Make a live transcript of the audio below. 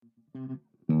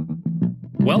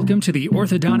Welcome to the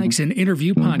Orthodontics and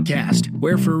Interview Podcast,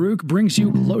 where Farouk brings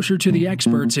you closer to the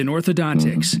experts in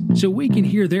orthodontics so we can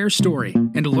hear their story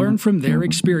and learn from their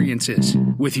experiences.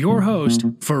 With your host,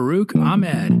 Farouk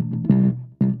Ahmed.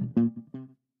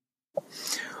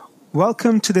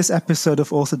 Welcome to this episode of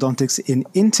Orthodontics in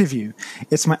Interview.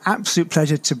 It's my absolute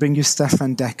pleasure to bring you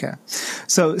STEFFEN DECKER.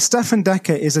 So STEFFEN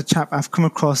DECKER is a chap I've come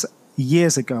across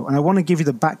years ago, and I want to give you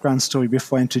the background story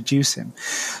before I introduce him.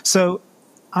 So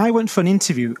I went for an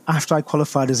interview after I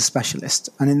qualified as a specialist,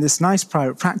 and in this nice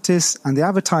private practice, and they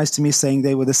advertised to me saying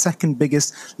they were the second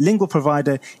biggest lingual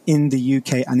provider in the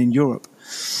UK and in Europe.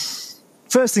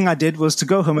 First thing I did was to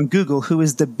go home and Google who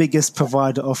is the biggest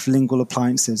provider of lingual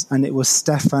appliances, and it was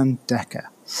STEFFEN DECKER.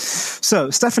 So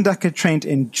STEFFEN DECKER trained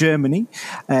in Germany.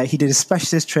 He did his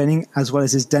specialist training as well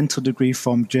as his dental degree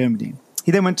from Germany.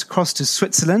 He then went across to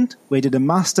Switzerland, where he did a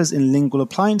master's in lingual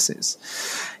appliances.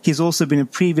 He's also been a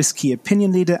previous key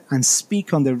opinion leader and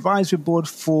speaker on the advisory board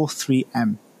for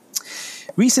 3M.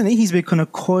 Recently, he's become a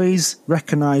COIS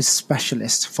recognized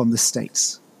specialist from the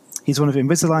States. He's one of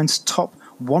Invisalign's top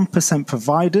 1%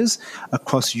 providers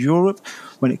across Europe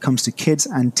when it comes to kids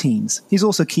and teens. He's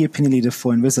also a key opinion leader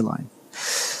for Invisalign.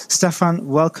 STEFFEN,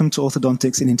 welcome to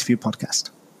Orthodontics in Interview Podcast.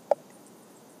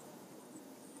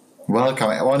 Welcome.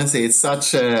 I want to say it's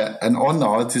such an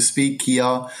honor to speak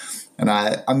here, and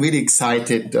I'm really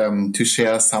excited to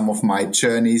share some of my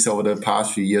journeys over the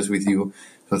past few years with you.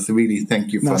 So really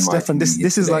thank you for inviting STEFFEN, me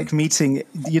this is like meeting,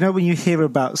 you know, when you hear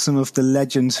about some of the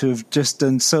legends who have just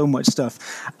done so much stuff,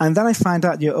 and then I find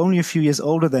out you're only a few years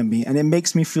older than me, and it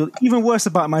makes me feel even worse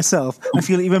about myself. I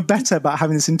feel even better about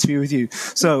having this interview with you.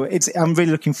 So I'm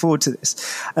really looking forward to this.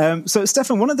 So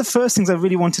STEFFEN, one of the first things I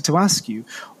really wanted to ask you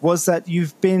was that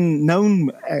you've been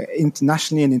known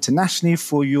internationally and internationally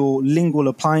for your lingual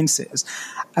appliances,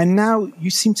 and now you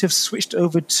seem to have switched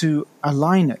over to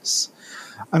aligners.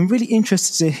 I'm really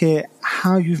interested to hear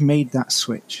how you've made that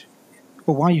switch,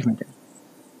 or why you've made it.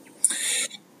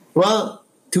 Well,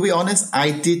 to be honest,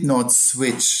 I did not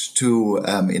switch to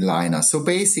aligner. So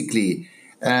basically,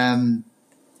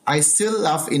 I still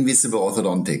love invisible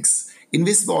orthodontics.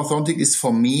 Invisible orthodontics is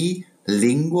for me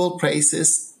lingual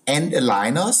braces and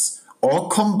aligners, or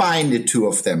combine the two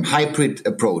of them, hybrid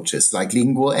approaches like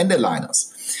lingual and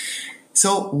aligners.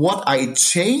 So what I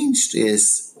changed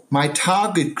is my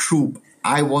target group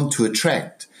I want to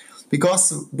attract.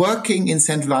 Because working in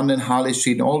Central London, Harley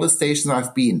Street, and all the stations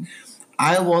I've been,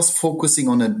 I was focusing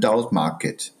on adult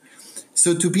market.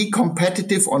 So to be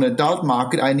competitive on adult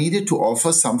market, I needed to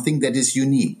offer something that is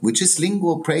unique, which is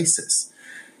lingual braces.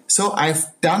 So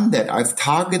I've done that. I've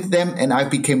targeted them, and I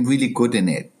became really good in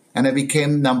it. And I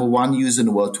became number one user in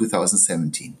the world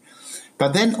 2017.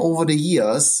 But then over the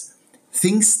years,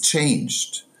 things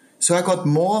changed. So I got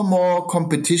more and more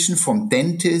competition from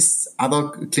dentists, other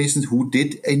clinicians who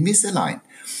did Invisalign.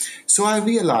 So I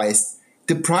realized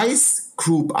the price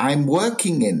group I'm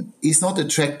working in is not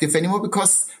attractive anymore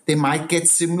because they might get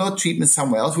similar treatment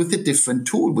somewhere else with a different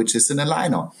tool, which is an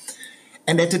aligner.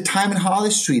 And at the time in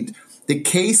Harley Street, the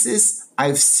cases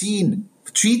I've seen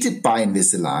treated by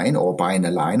Invisalign or by an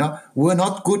aligner were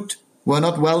not good, were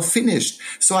not well finished.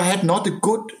 So I had not a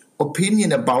good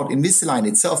opinion about Invisalign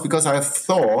itself because I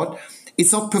thought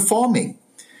it's not performing.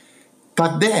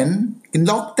 But then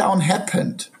lockdown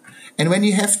happened, and when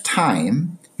you have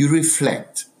time, you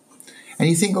reflect and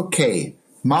you think, okay,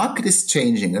 market is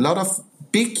changing. A lot of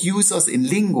big users in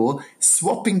lingo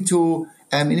swapping to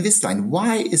Invisalign.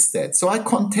 Why is that? So I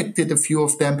contacted a few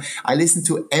of them. I listened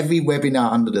to every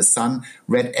webinar under the sun,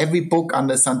 read every book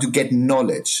under the sun to get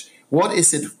knowledge. What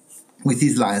is it with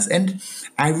these lines? And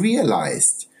I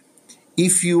realized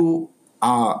if you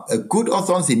are a good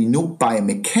orthodontist and you know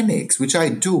biomechanics, which I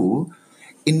do,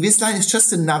 Invisalign is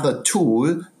just another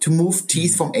tool to move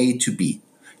teeth from A to B,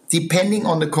 depending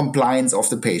on the compliance of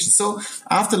the patient. So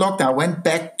after lockdown, I went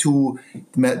back to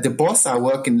the boss. I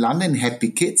work in London, Happy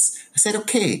Kids. I said,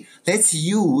 okay, let's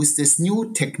use this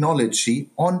new technology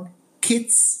on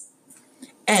kids.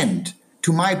 And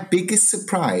to my biggest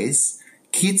surprise,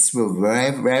 kids were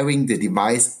wearing the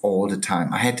device all the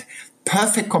time. I had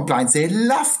perfect compliance. They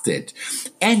loved it.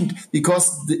 And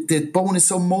because the bone is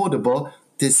so moldable,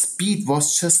 the speed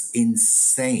was just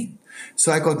insane.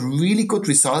 So I got really good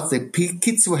results. The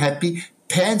kids were happy,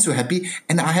 parents were happy,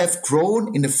 and I have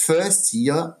grown in the first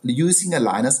year using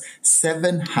aligners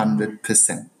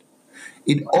 700%.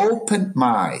 It opened my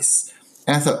eyes.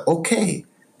 And I thought, okay,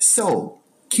 so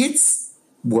kids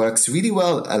works really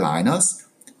well, aligners.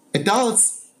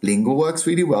 Adults, lingo works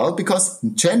really well because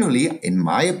generally, in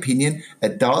my opinion,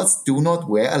 adults do not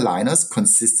wear aligners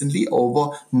consistently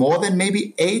over more than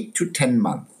maybe 8 to 10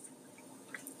 months.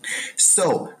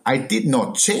 So I did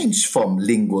not change from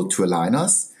lingual to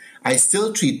aligners. I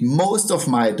still treat most of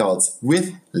my adults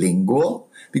with lingual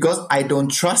because I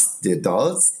don't trust the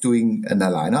adults doing an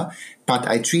aligner, but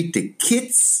I treat the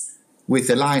kids with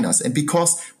aligners. And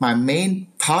because my main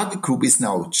target group is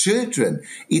now children,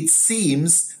 it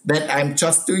seems that I'm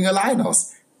just doing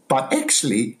aligners, but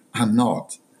actually I'm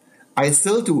not. I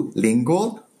still do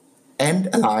lingual and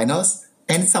aligners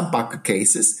and some bucket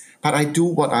cases, but I do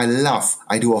what I love.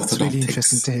 I do orthodontics. It's really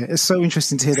interesting to hear. It's so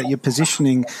interesting to hear that you're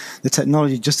positioning the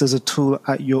technology just as a tool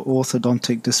at your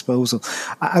orthodontic disposal.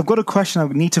 I've got a question I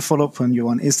need to follow up on you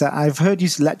on, is that I've heard you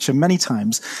lecture many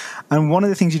times, and one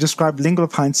of the things you described lingual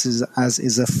appliances as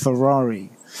is a Ferrari.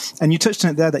 And you touched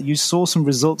on it there that you saw some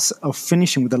results of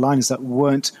finishing with aligners that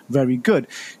weren't very good.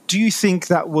 Do you think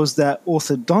that was their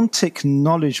orthodontic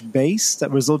knowledge base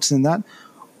that resulted in that?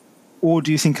 Or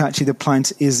do you think actually the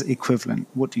appliance is equivalent?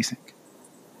 What do you think?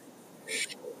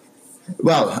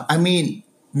 Well, I mean,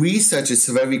 research is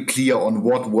very clear on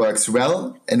what works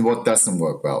well and what doesn't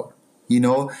work well.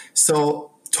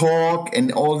 So talk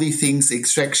and all these things,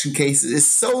 extraction cases, is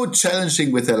so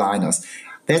challenging with aligners.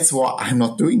 That's why I'm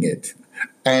not doing it.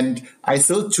 And I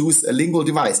still choose a lingual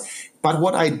device. But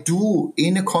what I do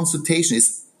in a consultation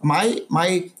is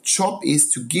my job is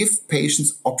to give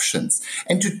patients options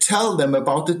and to tell them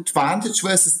about the advantage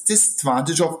versus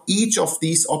disadvantage of each of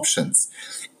these options.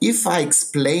 If I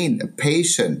explain a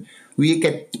patient, we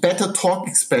get better talk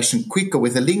expression quicker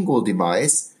with a lingual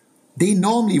device, they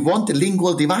normally want a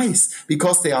lingual device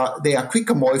because they are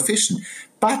quicker, more efficient.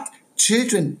 But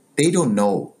children, they don't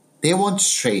know. They want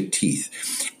straight teeth.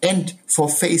 And for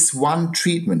phase 1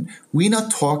 treatment, we're not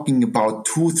talking about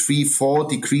 2, 3, 4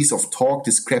 degrees of talk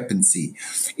discrepancy.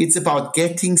 It's about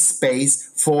getting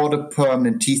space for the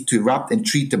permanent teeth to erupt and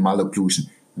treat the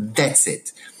malocclusion. That's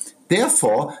it.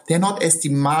 Therefore, they're not as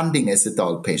demanding as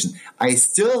adult patients. I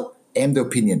still am the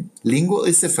opinion, lingual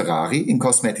is a Ferrari in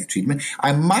cosmetic treatment.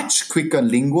 I'm much quicker in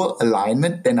lingual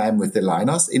alignment than I'm with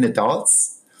aligners in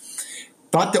adults.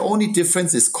 But the only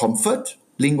difference is comfort.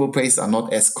 Lingual braces are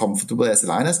not as comfortable as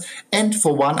aligners. And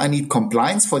for one, I need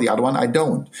compliance. For the other one, I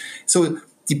don't. So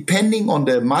depending on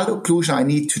the malocclusion I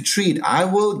need to treat, I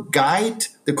will guide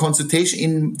the consultation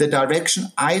in the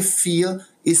direction I feel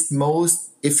is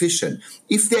most efficient.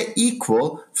 If they're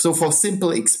equal, so for simple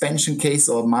expansion case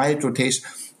or mild rotation,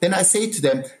 then I say to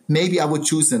them, maybe I would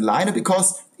choose an aligner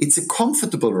because it's a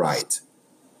comfortable ride.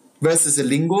 Versus a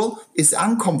lingual is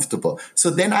uncomfortable. So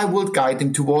then I will guide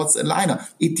them towards a liner.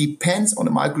 It depends on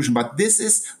the malocclusion, but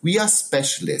we are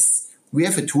specialists. We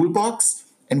have a toolbox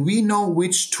and we know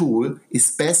which tool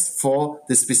is best for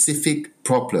the specific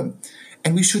problem.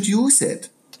 And we should use it.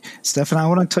 Stefan, I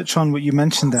want to touch on what you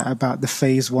mentioned there about the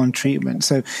phase 1 treatment.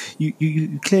 So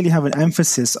you clearly have an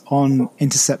emphasis on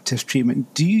interceptive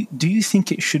treatment. Do you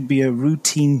think it should be a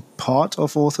routine part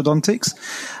of orthodontics?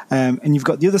 And you've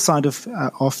got the other side of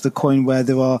the coin where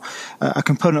there are a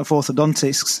component of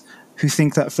orthodontics who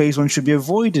think that phase 1 should be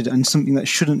avoided and something that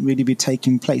shouldn't really be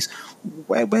taking place.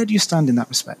 Where do you stand in that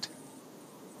respect?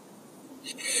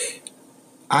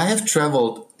 I have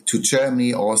traveled to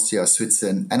Germany, Austria,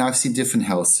 Switzerland, and I've seen different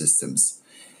health systems.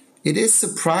 It is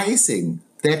surprising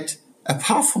that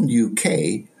apart from the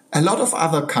UK, a lot of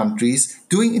other countries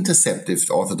doing interceptive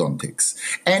orthodontics.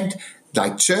 And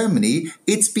like Germany,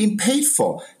 it's been paid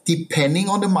for, depending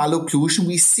on the malocclusion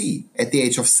we see at the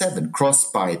age of 7,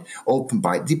 cross-bite, open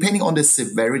bite, depending on the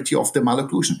severity of the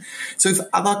malocclusion. So if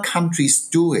other countries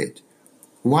do it,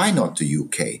 why not the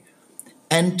UK?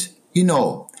 And,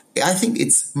 I think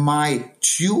it's my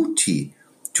duty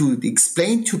to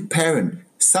explain to parents,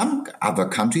 some other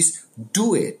countries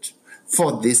do it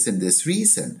for this and this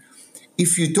reason.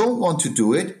 If you don't want to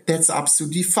do it, that's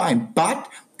absolutely fine. But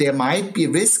there might be a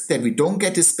risk that we don't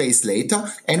get the space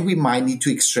later and we might need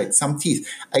to extract some teeth.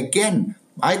 Again,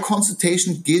 my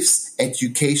consultation gives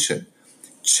education.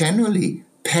 Generally,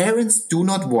 parents do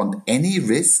not want any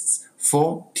risks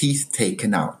for teeth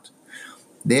taken out.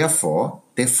 Therefore,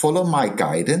 they follow my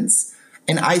guidance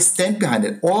and I stand behind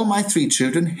it. All my 3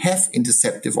 children have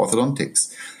interceptive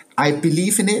orthodontics. I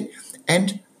believe in it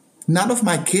and none of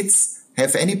my kids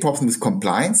have any problem with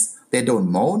compliance. They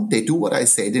don't moan. They do what I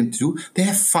say them to do. They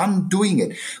have fun doing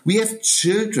it. We have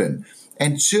children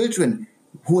and children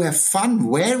who have fun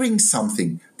wearing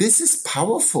something. This is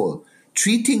powerful.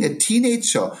 Treating a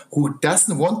teenager who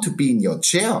doesn't want to be in your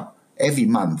chair every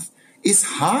month is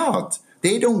hard.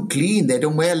 They don't clean. They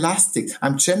don't wear elastic.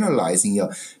 I'm generalizing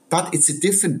here. But it's a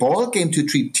different ballgame to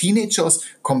treat teenagers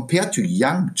compared to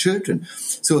young children.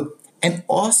 So, and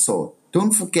also,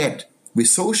 don't forget, with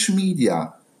social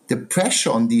media, the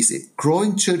pressure on these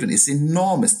growing children is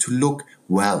enormous to look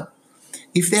well.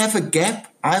 If they have a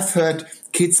gap, I've heard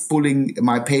kids bullying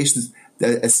my patients,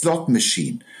 a slot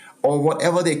machine or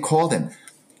whatever they call them.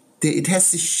 It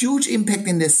has a huge impact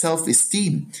in their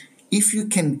self-esteem. If you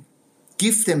can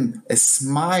give them a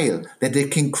smile that they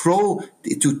can grow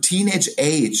to teenage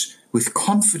age with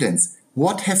confidence,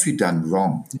 what have you done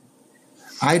wrong?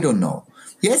 I don't know.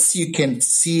 Yes, you can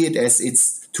see it as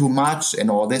it's too much and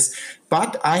all this,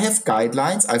 but I have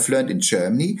guidelines I've learned in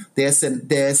Germany. There's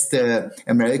the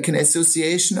American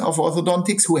Association of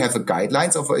Orthodontics who have a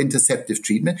guidelines of interceptive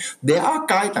treatment. There are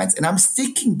guidelines and I'm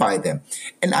sticking by them.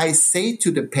 And I say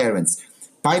to the parents,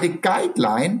 by the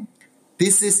guideline,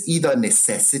 this is either a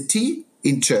necessity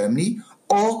in Germany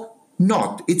or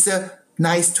not. It's a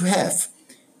nice to have.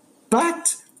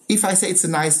 But if I say it's a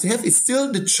nice to have, it's still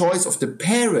the choice of the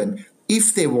parent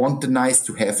if they want the nice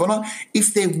to have or not.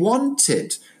 If they want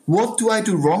it, what do I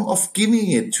do wrong of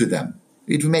giving it to them?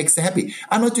 It makes them happy.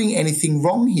 I'm not doing anything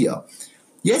wrong here.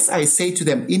 Yes, I say to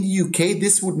them, in the UK,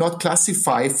 this would not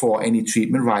classify for any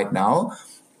treatment right now.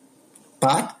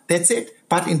 But that's it.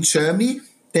 But in Germany,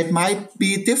 that might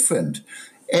be different.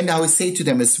 And I would say to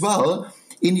them as well,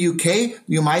 in the UK,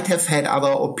 you might have had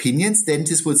other opinions.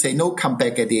 Dentists would say, no, come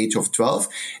back at the age of 12.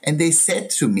 And they said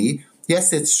to me,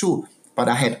 yes, that's true. But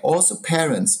I had also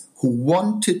parents who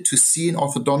wanted to see an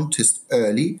orthodontist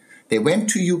early. They went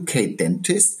to UK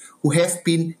dentists who have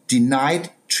been denied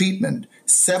treatment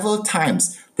several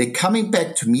times. They're coming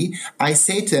back to me. I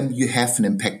say to them, you have an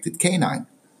impacted canine.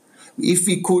 If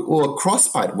we could, or a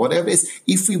crossbite, whatever it is,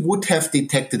 if we would have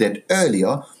detected it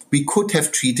earlier, we could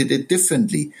have treated it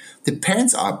differently. The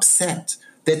parents are upset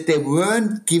that they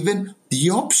weren't given the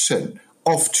option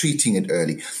of treating it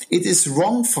early. It is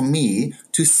wrong for me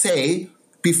to say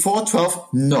before 12,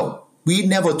 no, we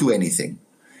never do anything.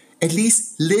 At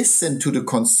least listen to the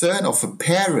concern of a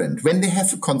parent when they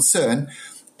have a concern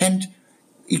and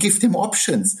you give them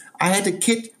options. I had a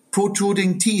kid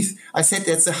protruding teeth. I said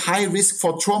that's a high risk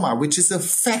for trauma, which is a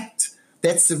fact.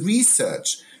 That's the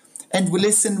research. And we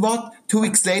listen what? 2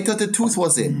 weeks later, the tooth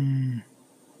was in.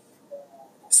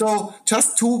 So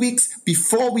just 2 weeks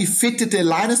before we fitted the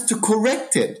aligners to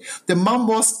correct it, the mom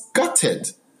was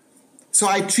gutted. So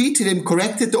I treated him,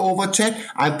 corrected the overjet.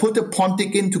 I put a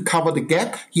Pontic in to cover the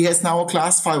gap. He has now a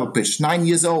glass fiber pitch, 9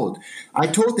 years old. I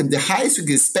told him the highest risk,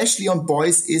 especially on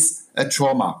boys, is a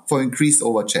trauma for increased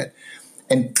overjet.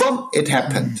 And boom, it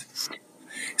happened.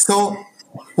 So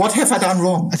what have I done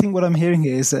wrong? I think what I'm hearing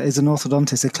here is an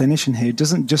orthodontist, a clinician here, who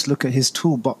doesn't just look at his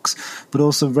toolbox, but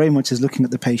also very much is looking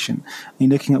at the patient and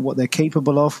looking at what they're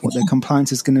capable of, what their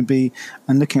compliance is going to be,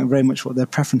 and looking at very much what their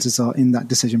preferences are in that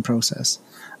decision process.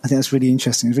 I think that's really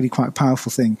interesting. It's really quite a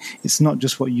powerful thing. It's not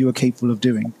just what you are capable of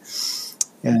doing.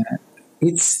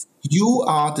 It's you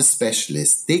are the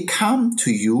specialist. They come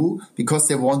to you because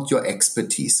they want your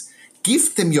expertise.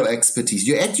 Give them your expertise,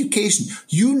 your education.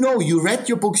 You know, you read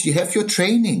your books, you have your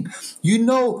training. You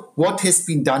know what has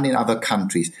been done in other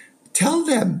countries. Tell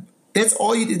them. That's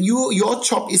all you do. Your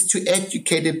job is to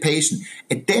educate a patient.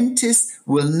 A dentist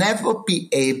will never be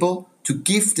able to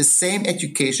give the same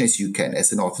education as you can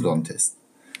as an orthodontist.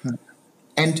 Right.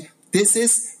 And this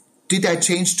is, did I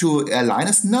change to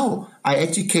aligners? No. I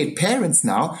educate parents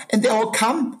now, and they all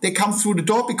come. They come through the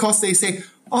door because they say,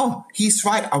 oh, he's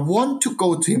right. I want to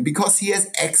go to him because he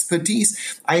has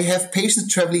expertise. I have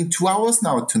patients traveling 2 hours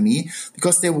now to me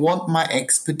because they want my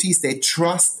expertise. They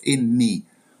trust in me.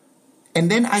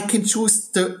 And then I can choose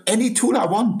any tool I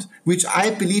want, which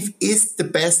I believe is the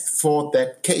best for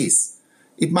that case.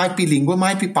 It might be lingual,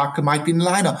 might be buccal, might be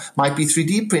aligner, might be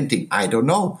 3D printing. I don't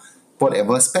know.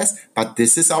 Whatever is best. But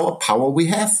this is our power we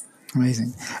have.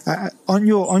 Amazing. On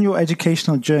your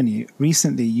educational journey,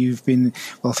 recently you've been,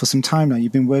 well, for some time now,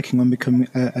 you've been working on becoming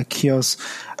a COIS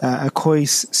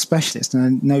specialist. And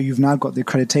I know you've now got the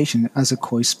accreditation as a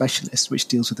COIS specialist, which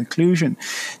deals with occlusion.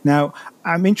 Now,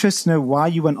 I'm interested to know why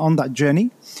you went on that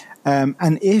journey.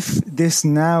 And if this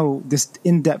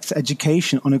in-depth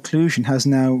education on occlusion has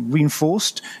now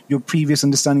reinforced your previous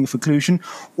understanding of occlusion,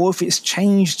 or if it's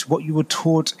changed what you were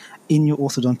taught in your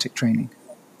orthodontic training.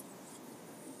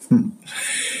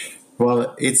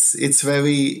 Well, it's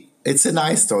a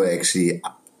nice story, actually.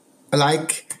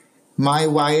 Like my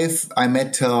wife, I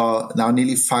met her now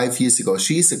nearly 5 years ago.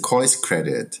 She's a COIS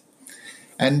credit,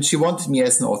 and she wanted me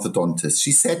as an orthodontist.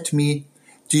 She said to me,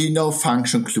 do you know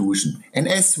function occlusion? And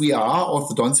as we are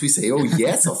orthodontists, we say, oh,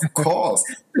 yes, of course.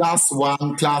 Class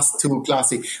 1, class 2, class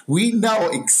 3. We know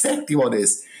exactly what it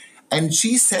is. And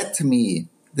she said to me,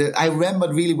 I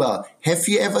remember really well, have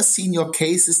you ever seen your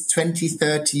cases 20,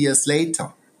 30 years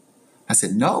later? I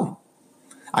said, no.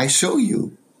 I show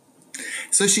you.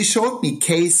 So she showed me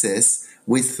cases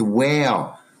with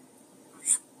wear,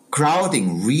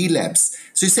 crowding, relapse.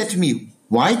 So he said to me,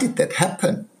 why did that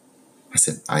happen? I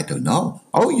said, I don't know.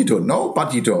 Oh, you don't know,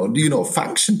 but you know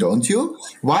function, don't you?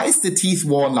 Why is the teeth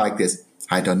worn like this?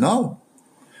 I don't know.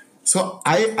 So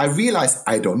I realized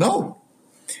I don't know.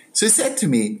 So he said to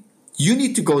me, you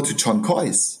need to go to John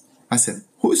Coyce. I said,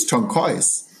 who's John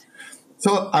Coyce?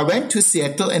 So I went to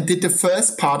Seattle and did the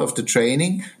first part of the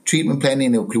training, treatment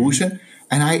planning and occlusion.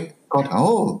 And I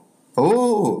thought,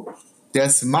 oh,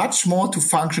 there's much more to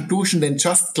function occlusion than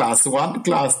just class 1,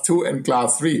 class 2, and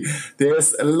class 3.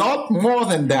 There's a lot more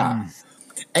than that.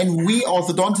 And we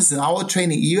orthodontists in our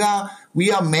training,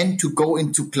 we are meant to go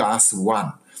into class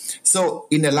 1. So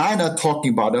in aligner,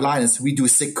 talking about aligners, we do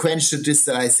sequential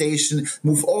distalization,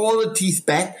 move all the teeth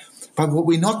back. But what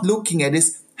we're not looking at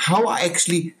is how are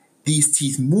actually these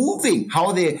teeth moving,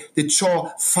 how the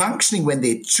jaw functioning when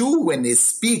they chew, when they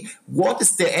speak. What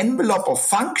is the envelope of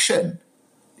function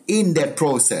in that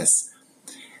process?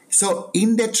 So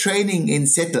in that training in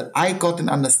Seattle, I got an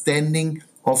understanding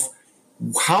of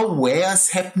how wear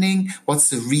is happening, what's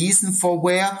the reason for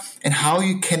wear, and how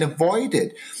you can avoid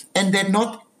it. And that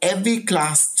not every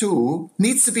class 2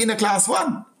 needs to be in a class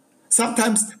 1.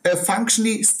 Sometimes a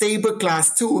functionally stable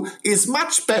class 2 is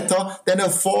much better than a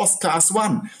forced class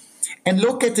 1. And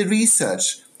look at the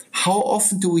research. How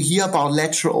often do we hear about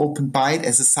lateral open bite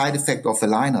as a side effect of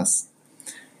aligners?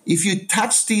 If you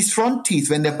touch these front teeth,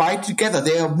 when they bite together,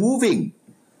 they are moving.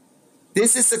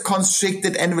 This is a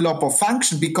constricted envelope of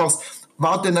function because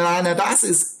what an aligner does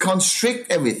is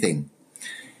constrict everything.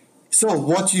 So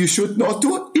what you should not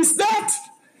do is that.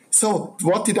 So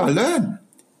what did I learn?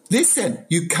 Listen,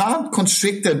 you can't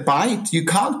constrict the bite. You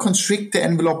can't constrict the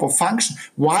envelope of function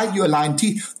while you align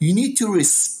teeth. You need to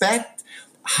respect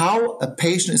how a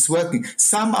patient is working.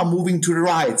 Some are moving to the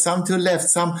right, some to the left,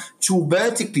 some chew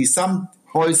vertically, some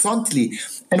horizontally.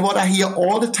 And what I hear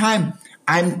all the time,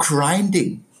 I'm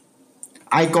grinding.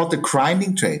 I got the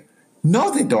grinding tray.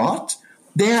 No, they don't.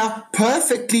 They are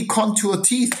perfectly contoured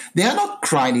teeth. They are not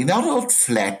grinding. They are not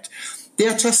flat. They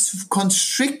are just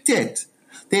constricted.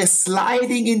 They're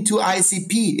sliding into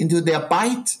ICP, into their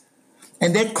bite,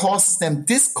 and that causes them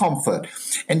discomfort.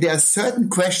 And there are certain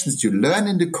questions you learn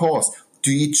in the course.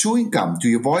 Do you eat chewing gum? Do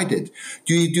you avoid it?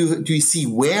 Do you see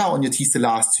wear on your teeth the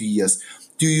last 2 years?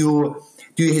 Do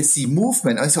you see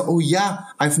movement? I say, oh yeah,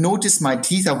 I've noticed my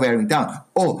teeth are wearing down.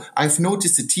 Oh, I've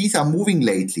noticed the teeth are moving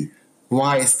lately.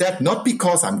 Why is that? Not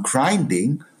because I'm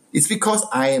grinding. It's because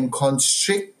I am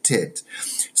constricted.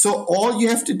 So all you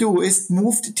have to do is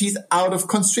move the teeth out of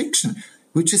constriction,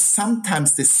 which is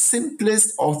sometimes the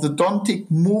simplest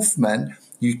orthodontic movement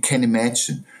you can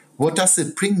imagine. What does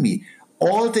it bring me?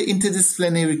 All the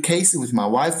interdisciplinary cases with my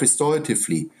wife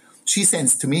restoratively, she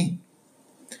sends to me.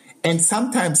 And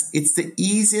sometimes it's the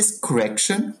easiest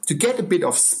correction to get a bit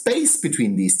of space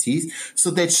between these teeth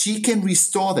so that she can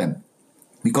restore them.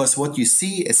 Because what you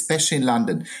see, especially in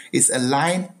London, is a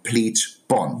line pleach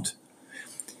bond.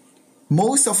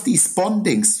 Most of these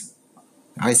bondings,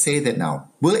 I say that now,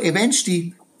 will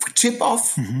eventually chip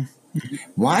off. Mm-hmm.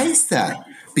 Why is that?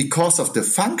 Because of the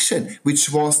function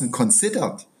which wasn't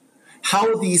considered.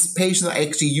 How these patients are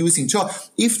actually using jaw.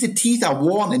 If the teeth are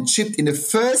worn and chipped in the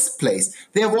first place,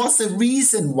 there was a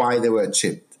reason why they were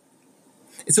chipped.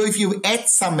 So if you add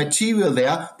some material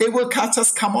there, they will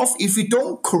just come off if you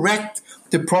don't correct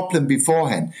the problem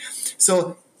beforehand.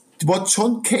 So what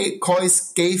John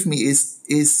Coyce gave me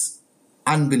is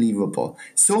unbelievable.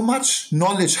 So much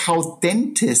knowledge how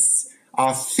dentists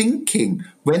are thinking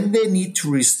when they need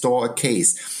to restore a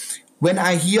case. When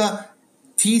I hear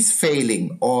teeth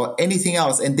failing or anything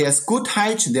else, and there's good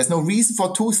hygiene, there's no reason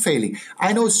for tooth failing,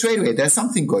 I know straight away there's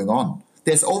something going on.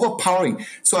 There's overpowering.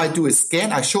 So I do a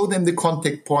scan, I show them the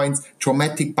contact points,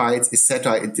 traumatic bites,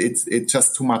 etc. It's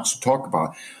just too much to talk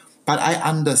about. But I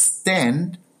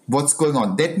understand what's going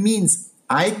on. That means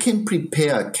I can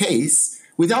prepare a case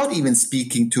without even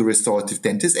speaking to restorative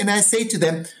dentists. And I say to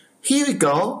them, here we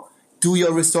go, do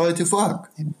your restorative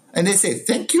work. And they say,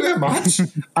 thank you very much.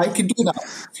 I can do that.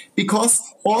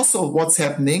 Because also what's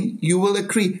happening, you will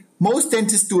agree, most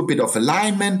dentists do a bit of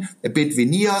alignment, a bit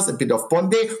veneers, a bit of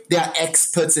bond. They are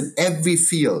experts in every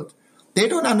field. They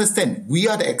don't understand. We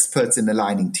are the experts in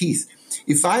aligning teeth.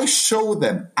 If I show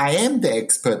them I am the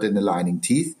expert in aligning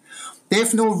teeth, they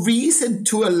have no reason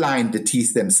to align the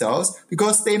teeth themselves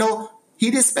because they know he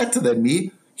is better than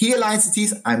me. He aligns the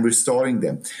teeth, I'm restoring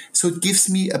them. So it gives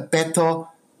me a better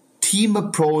team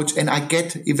approach and I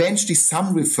get eventually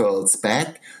some referrals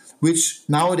back, which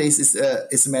nowadays is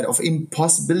a matter of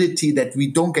impossibility that we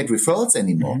don't get referrals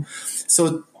anymore. Mm-hmm.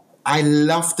 So I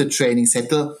love the training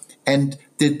settle and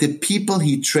the people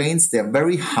he trains, they're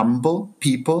very humble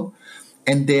people,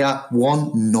 and they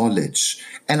want knowledge.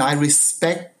 And I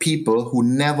respect people who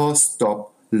never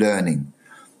stop learning.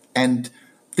 And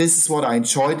this is what I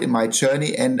enjoyed in my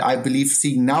journey. And I believe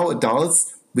seeing now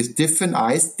adults with different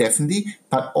eyes, definitely,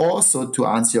 but also to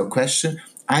answer your question,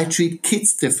 I treat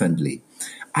kids differently.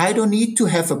 I don't need to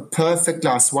have a perfect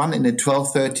class 1 in a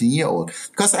 12, 13-year-old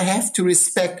because I have to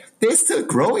respect they're still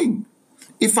growing.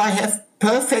 If I have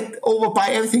perfect overbuy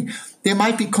everything, they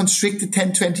might be constricted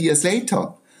 10, 20 years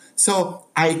later. So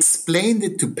I explained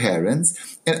it to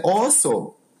parents, and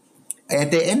also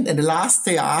at the end, and the last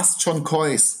day, I asked John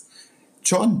Coyce,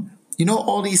 John, you know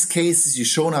all these cases you've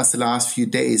shown us the last few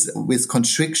days with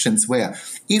constrictions where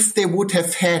if they would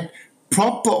have had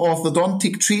proper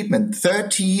orthodontic treatment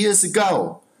 30 years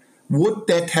ago, would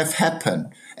that have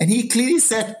happened? And he clearly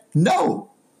said no.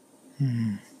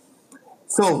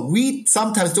 So we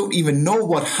sometimes don't even know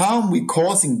what harm we're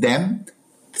causing them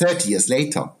 30 years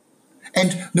later.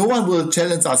 And no one will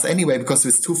challenge us anyway because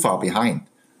it's too far behind.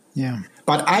 Yeah.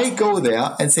 But I go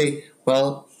there and say,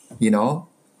 well, you know,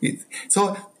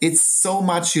 so it's so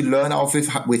much you learn out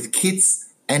with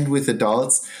kids and with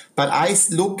adults. But I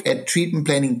look at treatment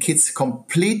planning kids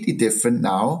completely different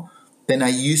now than I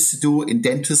used to do in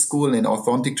dental school and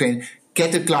orthodontic training.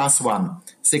 Get a class 1,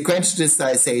 sequential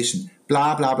digitalization,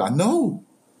 blah, blah, blah. No.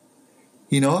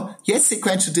 You know, yes,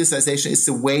 sequential digitalization is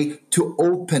a way to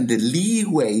open the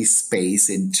leeway space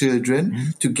in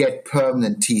children to get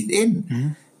permanent teeth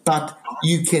in. But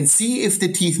you can see if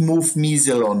the teeth move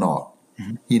mesial or not.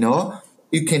 You know,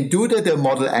 you can do the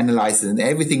model analysis and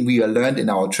everything we learned in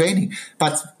our training.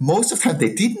 But most of the time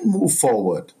they didn't move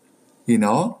forward. You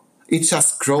know, it's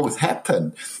just growth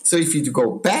happened. So if you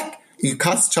go back, you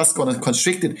just going to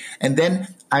constrict it. And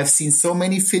then I've seen so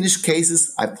many finished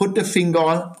cases. I put the finger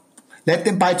on, let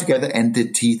them bite together, and the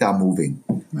teeth are moving.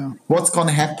 Yeah. What's going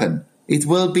to happen? It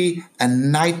will be a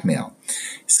nightmare.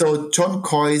 So John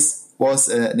Coyce was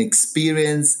an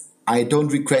experience. I don't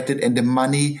regret it. And the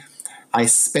money I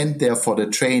spent there for the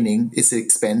training is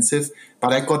expensive.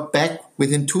 But I got back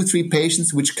within 2-3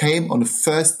 patients, which came on the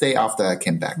first day after I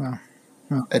came back. Wow.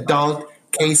 Wow. Adult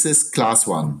cases, class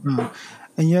 1. Wow.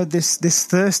 And this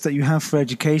thirst that you have for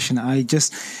education, I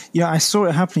saw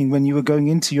it happening when you were going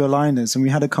into your aligners, and we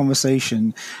had a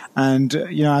conversation. And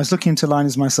I was looking into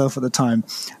aligners myself at the time,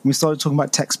 and we started talking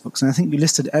about textbooks. And I think you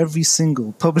listed every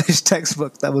single published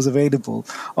textbook that was available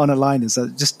on aligners.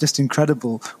 Just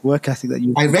incredible work ethic that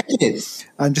you. I read it.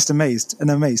 I'm just amazed.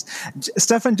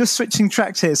 Stefan, just switching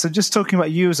tracks here. So just talking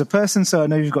about you as a person. So I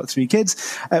know you've got 3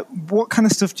 kids. What kind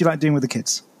of stuff do you like doing with the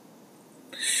kids?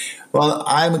 Well,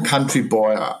 I'm a country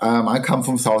boy. I come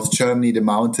from South Germany, the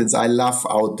mountains. I love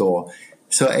outdoor.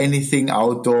 So anything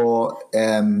outdoor,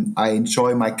 I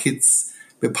enjoy my kids,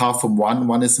 apart from one.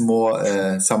 One is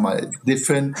more, some are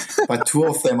different, but 2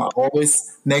 of them are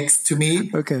always next to me.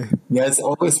 Okay. There's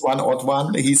always one odd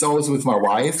one. He's always with my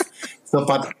wife. So,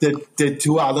 but the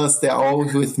 2 others, they're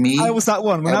always with me. I was that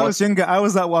one. When I was younger, I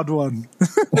was that one.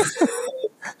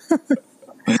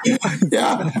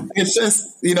 Yeah, it's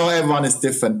just, everyone is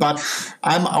different. But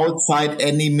I'm outside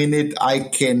any minute. I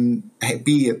can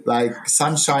be like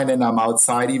sunshine and I'm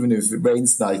outside, even if it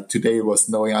rains, like today it was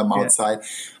snowing, I'm outside.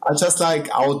 I just like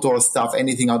outdoor stuff,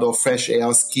 anything outdoor, fresh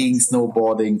air, skiing,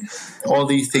 snowboarding, all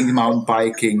these things, mountain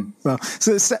biking. Well,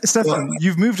 so Stefan,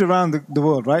 you've moved around the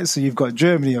world, right? So you've got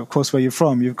Germany, of course, where you're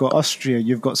from. You've got Austria,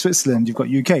 you've got Switzerland, you've got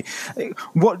UK.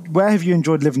 Where have you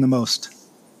enjoyed living the most?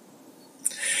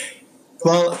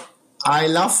 Well, I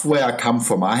love where I come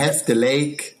from. I have the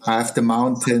lake, I have the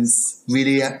mountains,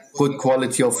 really good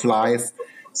quality of life.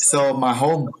 So my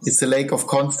home is the Lake of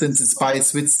Constance. It's by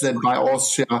Switzerland, by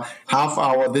Austria. Half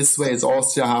hour this way is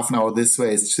Austria, half an hour this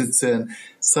way is Switzerland.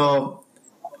 So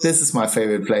this is my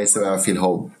favorite place where I feel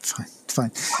home.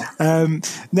 Fine.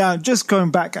 Now, just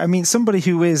going back, I mean, somebody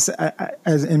who is,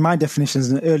 as in my definition, is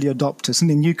an early adopter,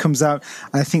 something new comes out,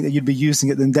 I think that you'd be using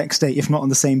it the next day, if not on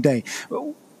the same day.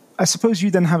 I suppose you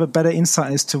then have a better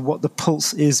insight as to what the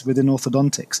pulse is within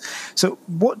orthodontics. So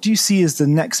what do you see as the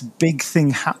next big thing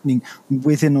happening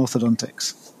within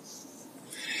orthodontics?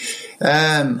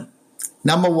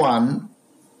 Number one,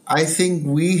 I think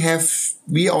we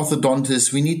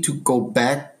orthodontists, we need to go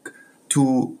back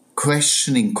to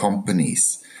questioning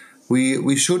companies.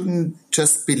 We shouldn't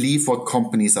just believe what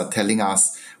companies are telling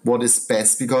us what is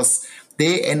best, because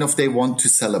they end of the day want to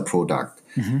sell a product.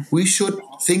 Mm-hmm. We should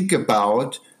think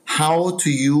about how to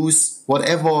use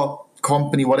whatever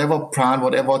company, whatever brand,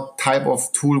 whatever type of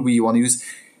tool we want to use.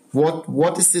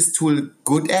 What is this tool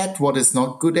good at? What is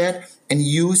not good at? and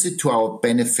use it to our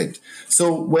benefit.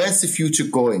 So where's the future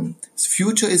going? The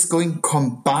future is going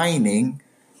combining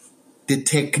the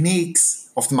techniques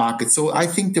of the market. So I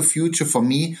think the future for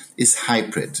me is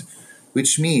hybrid,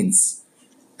 which means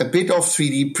a bit of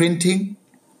 3D printing,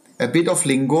 a bit of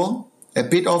lingual, a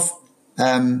bit of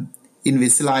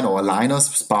Invisalign or aligners,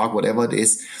 Spark, whatever it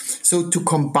is. So to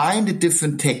combine the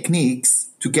different techniques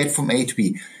to get from A to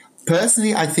B.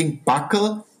 Personally, I think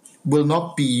buccal will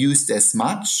not be used as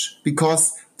much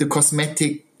because the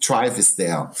cosmetic drive is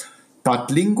there.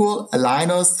 But lingual,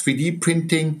 aligners, 3D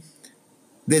printing,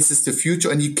 this is the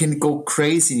future, and you can go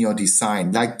crazy in your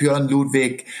design. Like Björn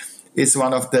Ludwig is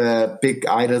one of the big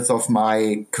idols of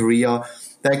my career.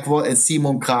 Like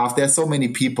Simon Graf, there are so many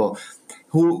people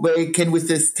where you can, with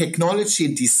this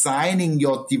technology, designing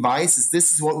your devices.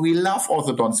 This is what we love,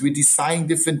 orthodontics. We're designing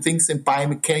different things in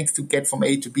biomechanics to get from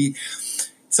A to B.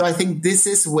 So I think this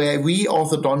is where we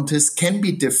orthodontists can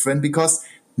be different, because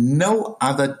no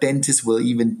other dentist will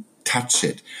even touch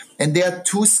it. And they are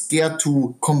too scared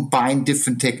to combine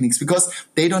different techniques because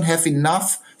they don't have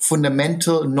enough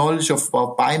fundamental knowledge of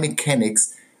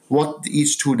biomechanics, what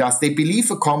each tool does. They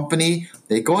believe a company,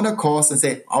 they go on a course and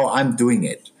say, oh, I'm doing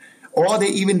it. Or they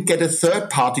even get a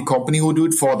third-party company who do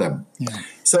it for them. Yeah.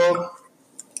 So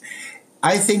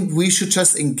I think we should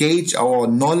just engage our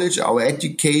knowledge, our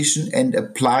education, and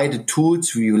apply the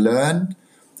tools we learn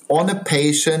on a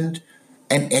patient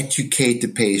and educate the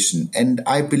patient. And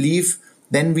I believe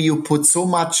then you put so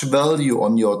much value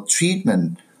on your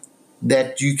treatment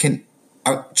that you can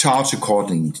charge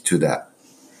accordingly to that.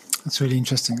 That's really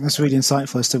interesting. That's really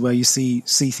insightful as to where you see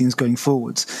things going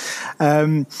forwards.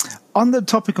 On the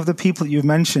topic of the people that you've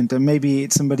mentioned, and maybe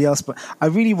it's somebody else, but I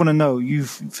really want to know,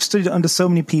 you've studied under so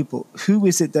many people. Who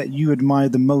is it that you admire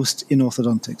the most in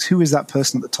orthodontics? Who is that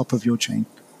person at the top of your chain?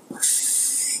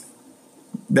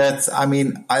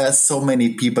 I have so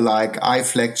many people. Like,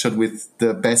 I've lectured with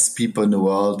the best people in the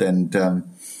world, and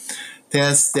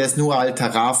there's Noor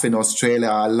Al-Taraf in Australia.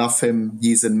 I love him.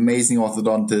 He's an amazing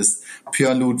orthodontist.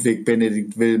 Björn Ludwig,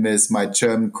 Benedikt Wilmes, my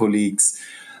German colleagues.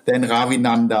 Then Ravi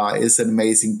Nanda is an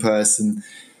amazing person.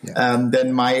 Yeah.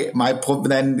 Then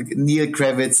Neil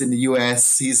Kravitz in the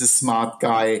US. He's a smart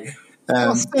guy.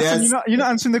 Stefan, you're not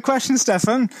answering the question,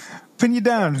 Stefan. Pin you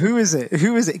down. Who is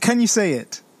it? Can you say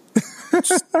it?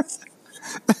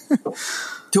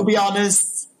 To be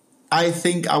honest, I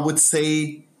think I would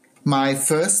say my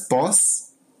first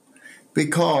boss,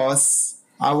 because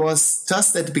I was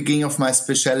just at the beginning of my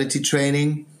specialty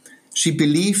training. She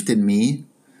believed in me.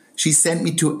 She sent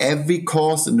me to every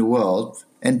course in the world,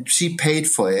 and she paid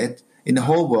for it in the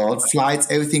whole world, flights,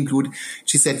 everything included.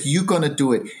 She said, you're going to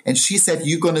do it. And she said,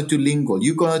 you're going to do lingual.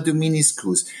 You're going to do mini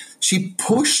screws. She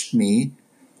pushed me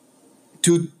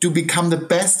to become the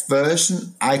best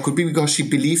version I could be, because she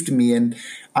believed in me. And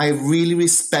I really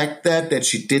respect that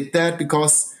she did that,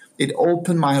 because it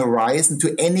opened my horizon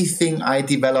to anything I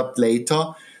developed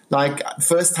later. Like,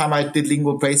 first time I did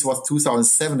lingual brace was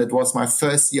 2007. It was my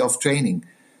first year of training,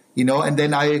 and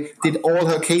then I did all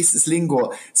her cases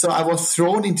lingual. So I was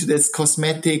thrown into this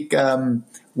cosmetic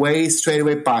way straight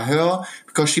away by her,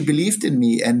 because she believed in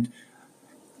me. And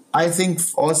I think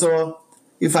also,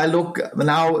 if I look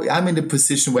now, I'm in the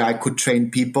position where I could train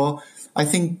people. I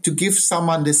think to give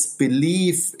someone this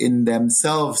belief in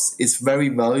themselves is very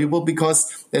valuable,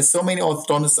 because there's so many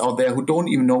orthodontists out there who don't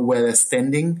even know where they're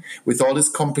standing with all this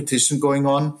competition going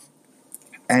on.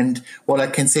 And what I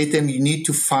can say to them, you need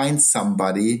to find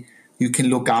somebody you can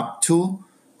look up to,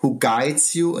 who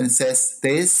guides you and says,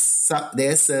 there's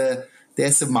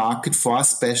a market for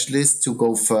us specialists to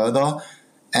go further.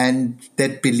 And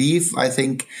that belief, I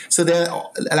think, so there are,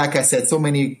 like I said, so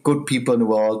many good people in the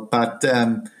world, but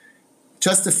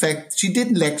just the fact she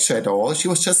didn't lecture at all. She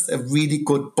was just a really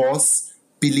good boss,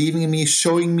 believing in me,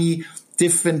 showing me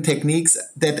different techniques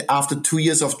that after 2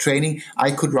 years of training,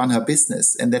 I could run her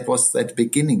business. And that was at the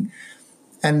beginning.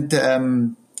 And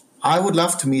I would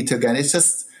love to meet her again. It's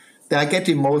just that I get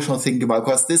emotional thinking about it,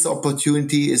 because this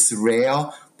opportunity is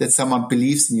rare, that someone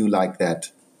believes in you like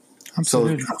that.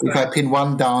 Absolutely. So if I pin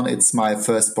one down, it's my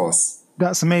first boss.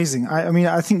 That's amazing.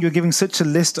 I think you're giving such a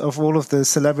list of all of the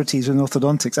celebrities in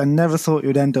orthodontics. I never thought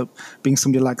you'd end up being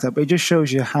somebody like that, but it just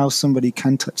shows you how somebody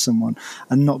can touch someone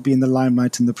and not be in the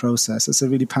limelight in the process. It's a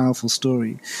really powerful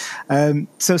story.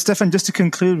 So, Stefan, just to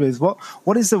conclude with,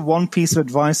 what is the one piece of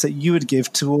advice that you would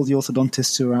give to all the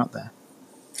orthodontists who are out there?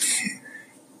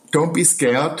 Don't be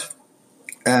scared.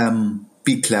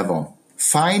 Be clever.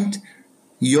 Find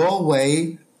your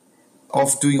way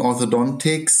of doing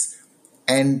orthodontics,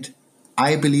 and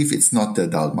I believe it's not the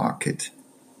adult market.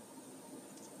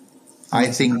 I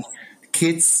think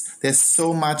kids, there's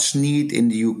so much need in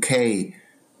the UK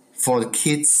for the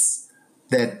kids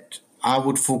that I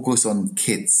would focus on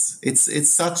kids.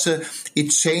 It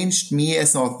changed me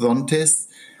as an orthodontist.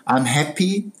 I'm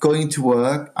happy going to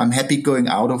work. I'm happy going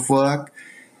out of work.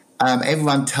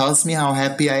 Everyone tells me how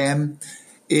happy I am.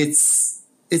 It's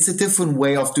a different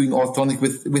way of doing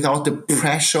orthodontics without the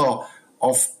pressure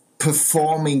of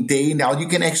performing day in, day out. You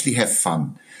can actually have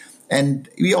fun. And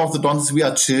we orthodontists, we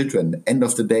are children, end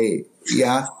of the day.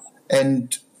 Yeah.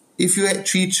 And if you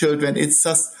treat children, it's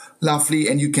just lovely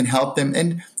and you can help them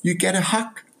and you get a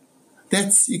hug.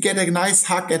 You get a nice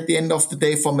hug at the end of the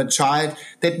day from a child.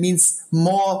 That means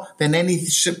more than any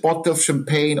bottle of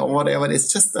champagne or whatever.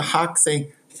 It's just a hug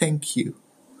saying, thank you.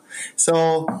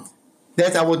 So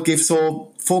that I would give.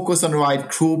 So focus on the right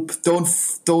group.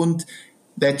 Don't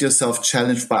let yourself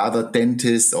challenged by other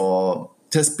dentists, or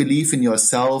just believe in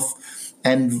yourself.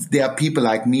 And there are people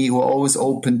like me who are always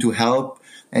open to help.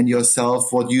 And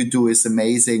yourself, what you do is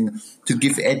amazing, to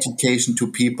give education to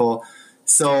people.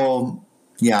 So,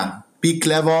 yeah, be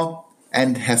clever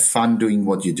and have fun doing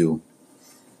what you do.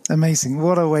 Amazing.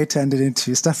 What a way to end an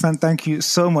interview. STEFFEN, thank you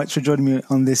so much for joining me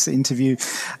on this interview.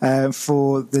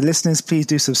 For the listeners, please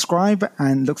do subscribe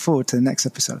and look forward to the next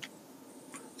episode.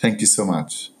 Thank you so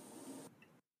much.